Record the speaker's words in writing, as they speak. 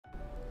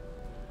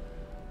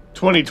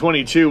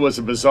2022 was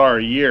a bizarre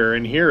year,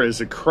 and here is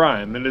a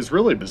crime that is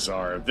really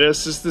bizarre.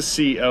 This is the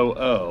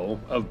COO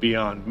of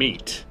Beyond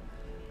Meat,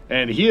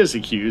 and he is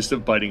accused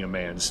of biting a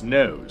man's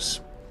nose.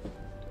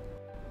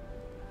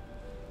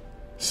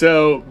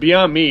 So,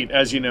 Beyond Meat,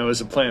 as you know,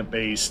 is a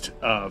plant-based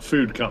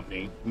food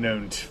company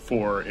known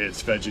for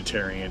its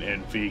vegetarian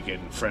and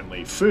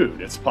vegan-friendly food.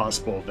 It's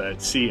possible that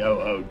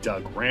COO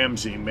Doug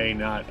Ramsey may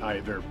not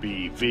either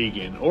be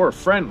vegan or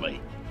friendly.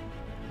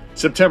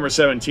 September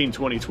 17,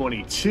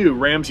 2022,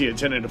 Ramsey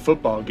attended a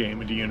football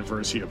game at the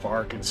University of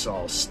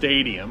Arkansas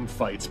Stadium.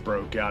 Fights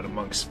broke out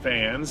amongst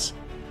fans,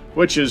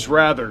 which is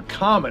rather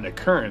common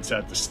occurrence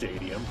at the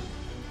stadium.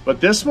 But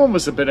this one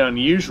was a bit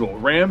unusual.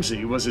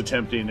 Ramsey was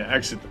attempting to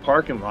exit the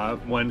parking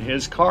lot when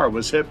his car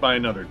was hit by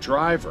another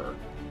driver.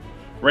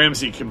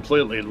 Ramsey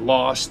completely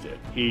lost it.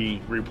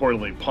 He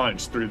reportedly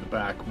punched through the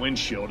back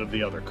windshield of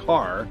the other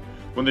car.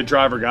 When the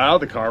driver got out of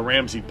the car,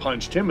 Ramsey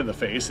punched him in the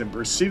face and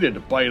proceeded to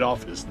bite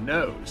off his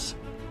nose,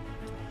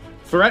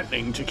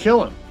 threatening to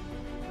kill him.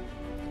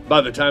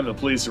 By the time the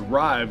police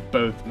arrived,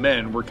 both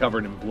men were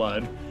covered in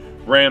blood.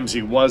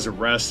 Ramsey was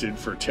arrested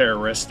for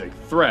terroristic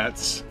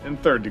threats and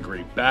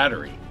third-degree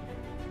battery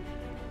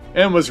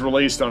and was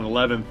released on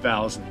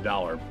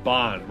 $11,000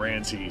 bond.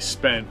 Ramsey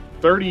spent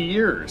 30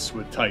 years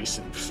with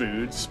Tyson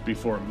Foods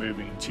before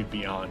moving to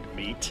Beyond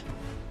Meat.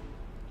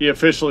 He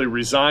officially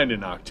resigned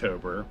in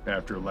October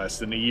after less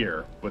than a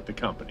year with the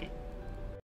company.